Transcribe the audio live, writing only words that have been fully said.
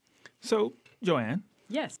So, Joanne,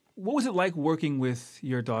 Yes, what was it like working with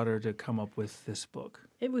your daughter to come up with this book?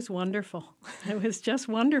 it was wonderful. It was just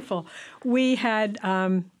wonderful. We had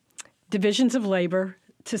divisions of labor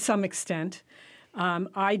to some extent.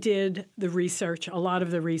 I did the research, a lot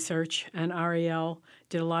of the research, and Ariel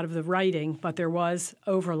did a lot of the writing, but there was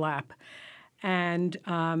overlap. And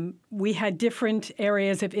we had different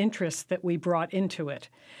areas of interest that we brought into it.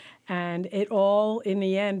 And it all, in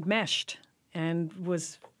the end, meshed and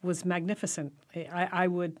was magnificent. I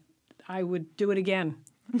would do it again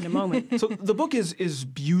in a moment. So the book is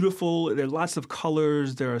beautiful. There are lots of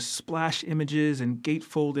colors. There are splash images and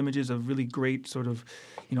gatefold images of really great sort of,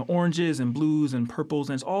 oranges and blues and purples,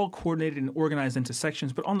 and it's all coordinated and organized into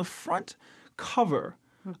sections. But on the front cover,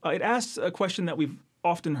 it asks a question that we've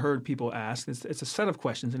often heard people ask. It's a set of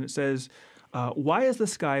questions, and it says, why is the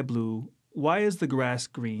sky blue? Why is the grass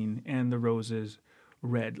green and the roses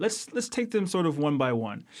red? Let's take them sort of one by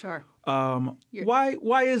one. Sure.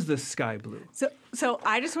 Why is the sky blue? So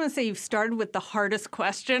I just want to say you've started with the hardest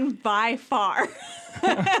question by far.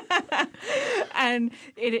 And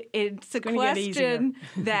it's a question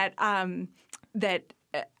that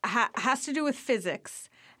has to do with physics,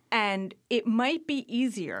 and it might be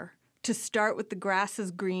easier to start with the grass is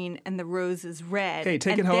green and the rose is red. Okay,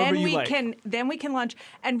 take it however you like. Then we can launch.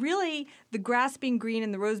 And really, the grass being green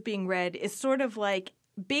and the rose being red is sort of like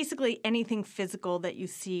basically anything physical that you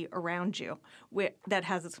see around you that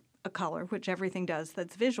has a color, which everything does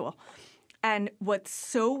that's visual. And what's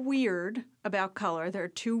so weird about color, there are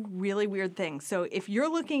two really weird things. So if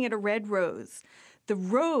you're looking at a red rose, the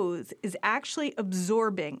rose is actually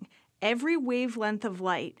absorbing every wavelength of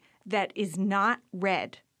light that is not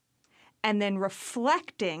red, and then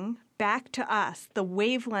reflecting back to us the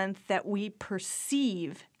wavelength that we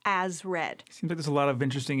perceive as red. Seems like there's a lot of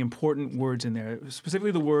interesting, important words in there,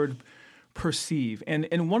 specifically the word perceive.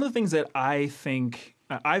 And one of the things that I think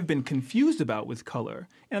I've been confused about with color,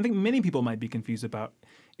 and I think many people might be confused about,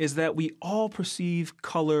 is that we all perceive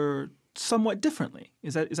color somewhat differently.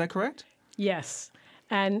 Is that correct? Yes.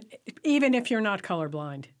 And even if you're not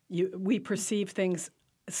colorblind, we perceive things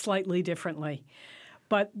slightly differently.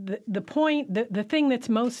 But the point, the thing that's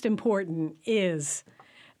most important is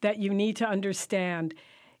that you need to understand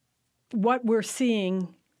what we're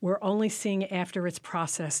seeing, we're only seeing after it's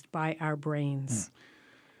processed by our brains.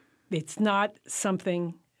 It's not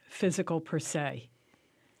something physical per se.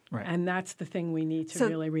 Right. And that's the thing we need to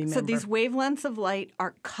really remember. So these wavelengths of light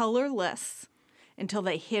are colorless until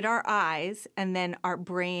they hit our eyes, and then our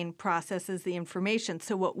brain processes the information.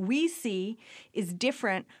 So what we see is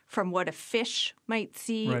different from what a fish might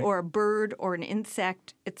see, right, or a bird or an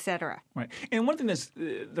insect, etc. Right. And one thing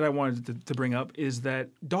that I wanted to bring up is that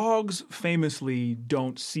dogs famously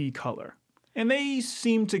don't see color. And they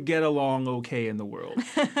seem to get along okay in the world.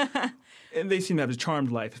 And they seem to have a charmed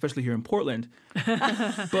life, especially here in Portland.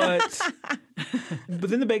 But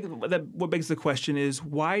then what begs the question is,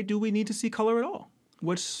 why do we need to see color at all?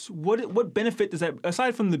 What benefit does that,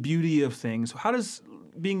 aside from the beauty of things, how does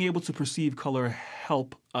being able to perceive color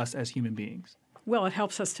help us as human beings? Well, it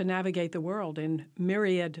helps us to navigate the world in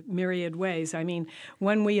myriad ways. I mean,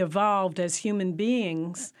 when we evolved as human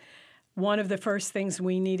beings, one of the first things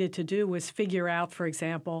we needed to do was figure out, for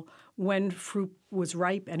example, when fruit was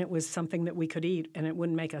ripe and it was something that we could eat and it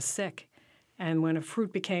wouldn't make us sick. And when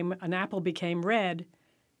an apple became red,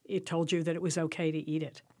 it told you that it was okay to eat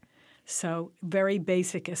it. So very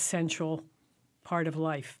basic, essential part of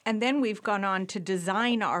life. And then we've gone on to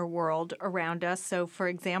design our world around us. So, for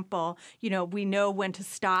example, we know when to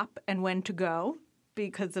stop and when to go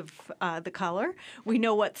because of the color. We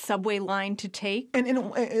know what subway line to take. And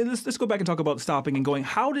let's go back and talk about stopping and going.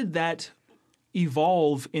 How did that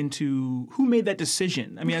evolve into who made that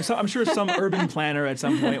decision? I mean, I'm sure some urban planner at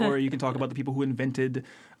some point, or you can talk about the people who invented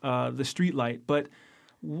the street light. But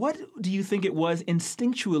what do you think it was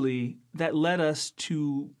instinctually that led us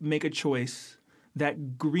to make a choice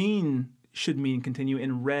that green should mean continue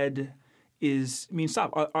and red means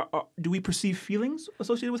stop? Do we perceive feelings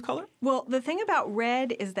associated with color? Well, the thing about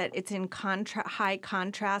red is that it's in high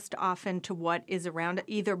contrast often to what is around it,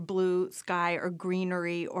 either blue sky or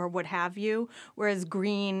greenery or what have you, whereas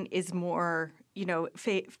green is more,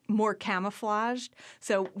 more camouflaged.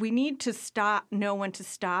 So we need to know when to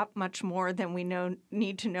stop much more than we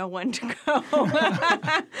need to know when to go.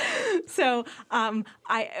 So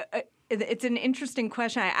it's an interesting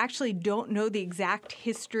question. I actually don't know the exact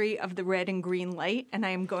history of the red and green light, and I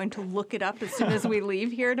am going to look it up as soon as we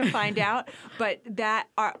leave here to find out. But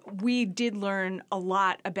we did learn a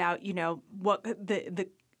lot about, what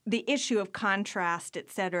the issue of contrast,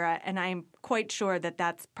 et cetera, and I'm quite sure that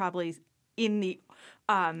that's probably in the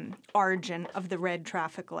origin of the red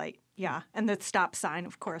traffic light. Yeah, and the stop sign,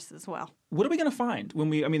 of course, as well. What are we going to find when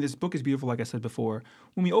we? I mean, this book is beautiful, like I said before.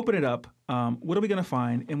 When we open it up, what are we going to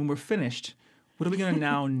find? And when we're finished, what are we going to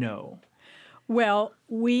now know? Well,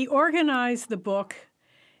 we organize the book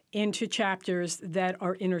into chapters that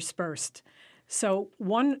are interspersed. So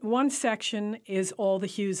one section is all the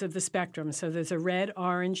hues of the spectrum. So there's a red,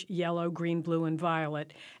 orange, yellow, green, blue, and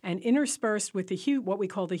violet. And interspersed with the hue, what we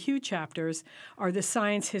call the hue chapters, are the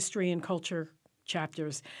science, history, and culture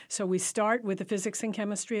chapters. So we start with the physics and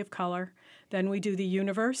chemistry of color. Then we do the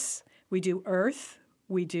universe. We do Earth.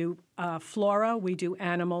 We do flora. We do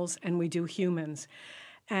animals. And we do humans.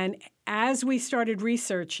 And as we started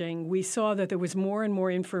researching, we saw that there was more and more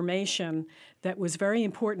information that was very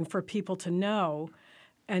important for people to know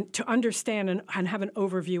and to understand and have an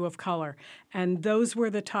overview of color. And those were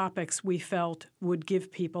the topics we felt would give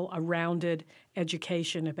people a rounded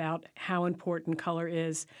education about how important color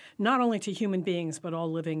is, not only to human beings, but all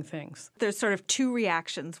living things. There's sort of two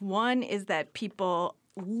reactions. One is that people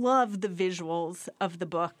love the visuals of the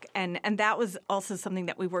book, and that was also something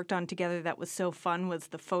that we worked on together that was so fun, was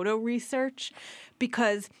the photo research,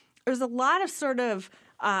 because there's a lot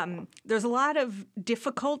of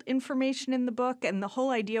difficult information in the book, and the whole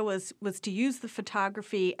idea was to use the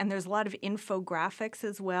photography, and there's a lot of infographics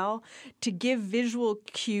as well to give visual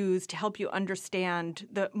cues to help you understand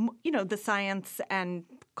the science and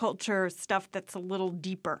culture stuff that's a little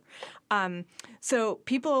deeper. So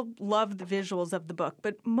people love the visuals of the book,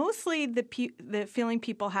 but mostly the feeling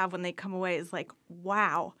people have when they come away is like,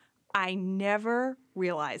 wow, I never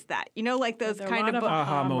realized that. Like those kind of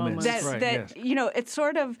aha moments. It's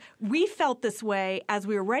sort of, we felt this way as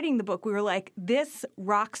we were writing the book. We were like, this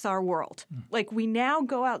rocks our world. Like, we now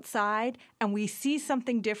go outside and we see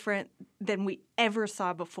something different than we ever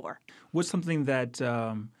saw before. What's something that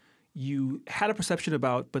you had a perception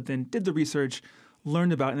about, but then did the research,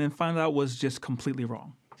 learned about, and then found out was just completely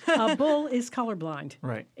wrong? A bull is colorblind.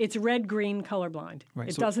 Right. It's red-green colorblind. Right.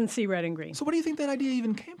 It doesn't see red and green. So where do you think that idea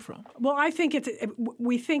even came from? Well, I think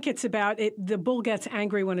we think it's about it. The bull gets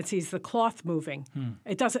angry when it sees the cloth moving.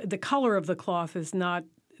 It doesn't. The color of the cloth is not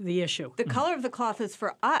the issue. The color of the cloth is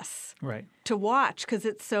for us to watch, because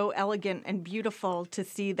it's so elegant and beautiful to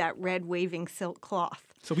see that red waving silk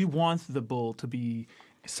cloth. So we want the bull to be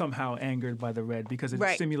somehow angered by the red because it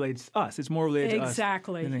stimulates us. It's more related to us.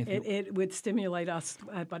 Exactly. It would stimulate us,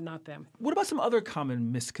 but not them. What about some other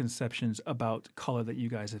common misconceptions about color that you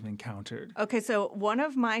guys have encountered? Okay, so one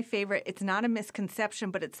of my favorite, it's not a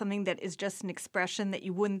misconception, but it's something that is just an expression that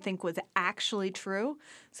you wouldn't think was actually true.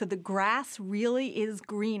 So the grass really is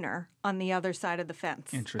greener on the other side of the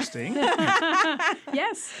fence. Interesting.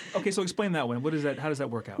 Yes. Okay, so explain that one. What is that? How does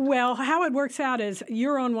that work out? Well, how it works out is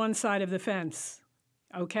you're on one side of the fence.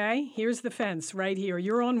 Okay, here's the fence right here.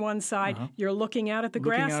 You're on one side. You're looking out at the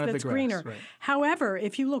grass that's greener. Right. However,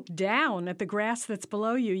 if you look down at the grass that's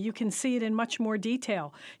below you, you can see it in much more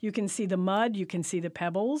detail. You can see the mud. You can see the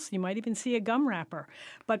pebbles. You might even see a gum wrapper.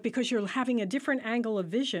 But because you're having a different angle of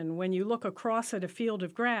vision, when you look across at a field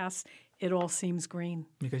of grass, it all seems green.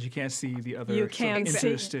 Because you can't see the other you can't see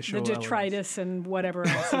interstitial the detritus and whatever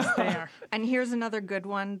else is there. And here's another good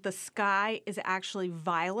one. The sky is actually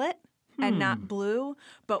violet and not blue,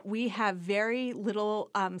 but we have very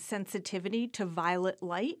little sensitivity to violet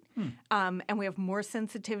light, and we have more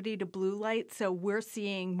sensitivity to blue light, so we're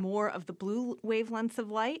seeing more of the blue wavelengths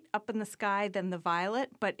of light up in the sky than the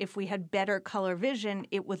violet, but if we had better color vision,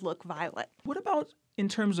 it would look violet. What about in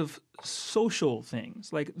terms of social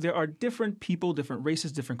things? Like, there are different people, different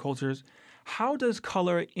races, different cultures. How does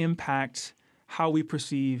color impact how we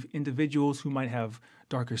perceive individuals who might have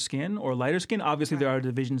darker skin or lighter skin? Obviously, there are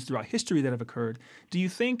divisions throughout history that have occurred. Do you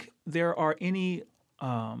think there are any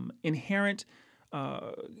inherent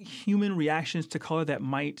human reactions to color that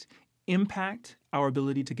might impact our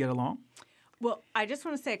ability to get along? Well, I just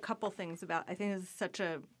want to say a couple things about, I think this is such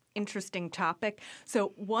a interesting topic.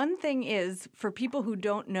 So one thing is, for people who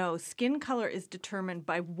don't know, skin color is determined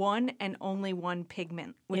by one and only one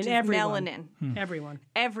pigment, which is melanin.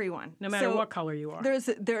 Everyone. No matter what color you are.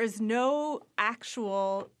 There is no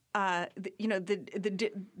actual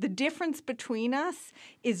the difference between us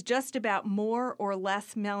is just about more or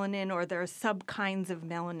less melanin, or there are sub-kinds of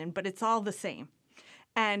melanin, but it's all the same.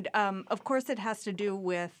 And, of course, it has to do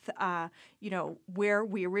with, where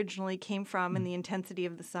we originally came from and the intensity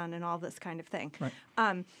of the sun and all this kind of thing.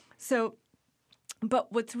 Right.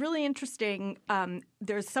 But what's really interesting,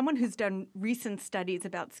 there's someone who's done recent studies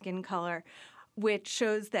about skin color, which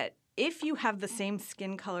shows that if you have the same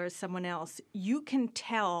skin color as someone else, you can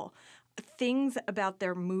tell things about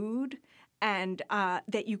their mood and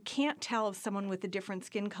that you can't tell of someone with a different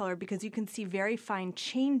skin color because you can see very fine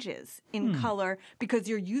changes in color because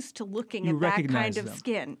you're used to looking You at that kind recognize of them.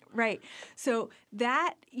 skin. Right. So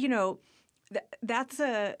that, that's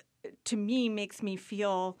to me, makes me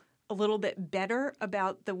feel a little bit better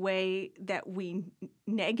about the way that we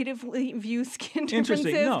negatively view skin differences.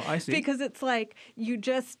 Interesting. No, I see. Because it's like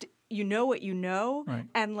you know what you know, Right.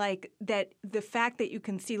 and like that the fact that you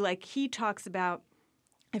can see, like he talks about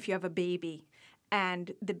if you have a baby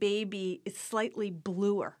and the baby is slightly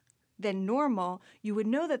bluer than normal, you would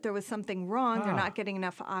know that there was something wrong. They're not getting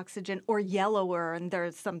enough oxygen, or yellower, and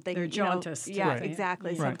there's something. They're jaundiced. Yeah, Right.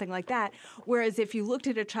 exactly, Right. something like that. Whereas if you looked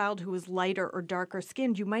at a child who was lighter or darker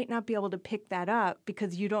skinned, you might not be able to pick that up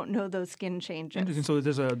because you don't know those skin changes. Interesting. So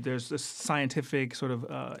there's a scientific sort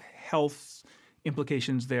of health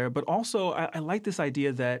implications there, but also I like this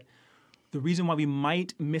idea that the reason why we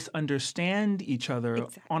might misunderstand each other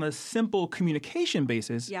Exactly. on a simple communication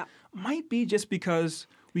basis might be just because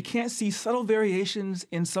we can't see subtle variations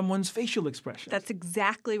in someone's facial expression. That's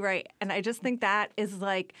exactly right. And I just think that is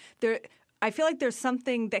like I feel like there's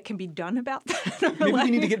something that can be done about that. Maybe we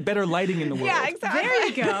need to get better lighting in the world. Yeah, exactly. There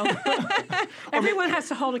you go. Everyone has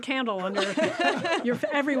to hold a candle under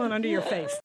everyone under your face.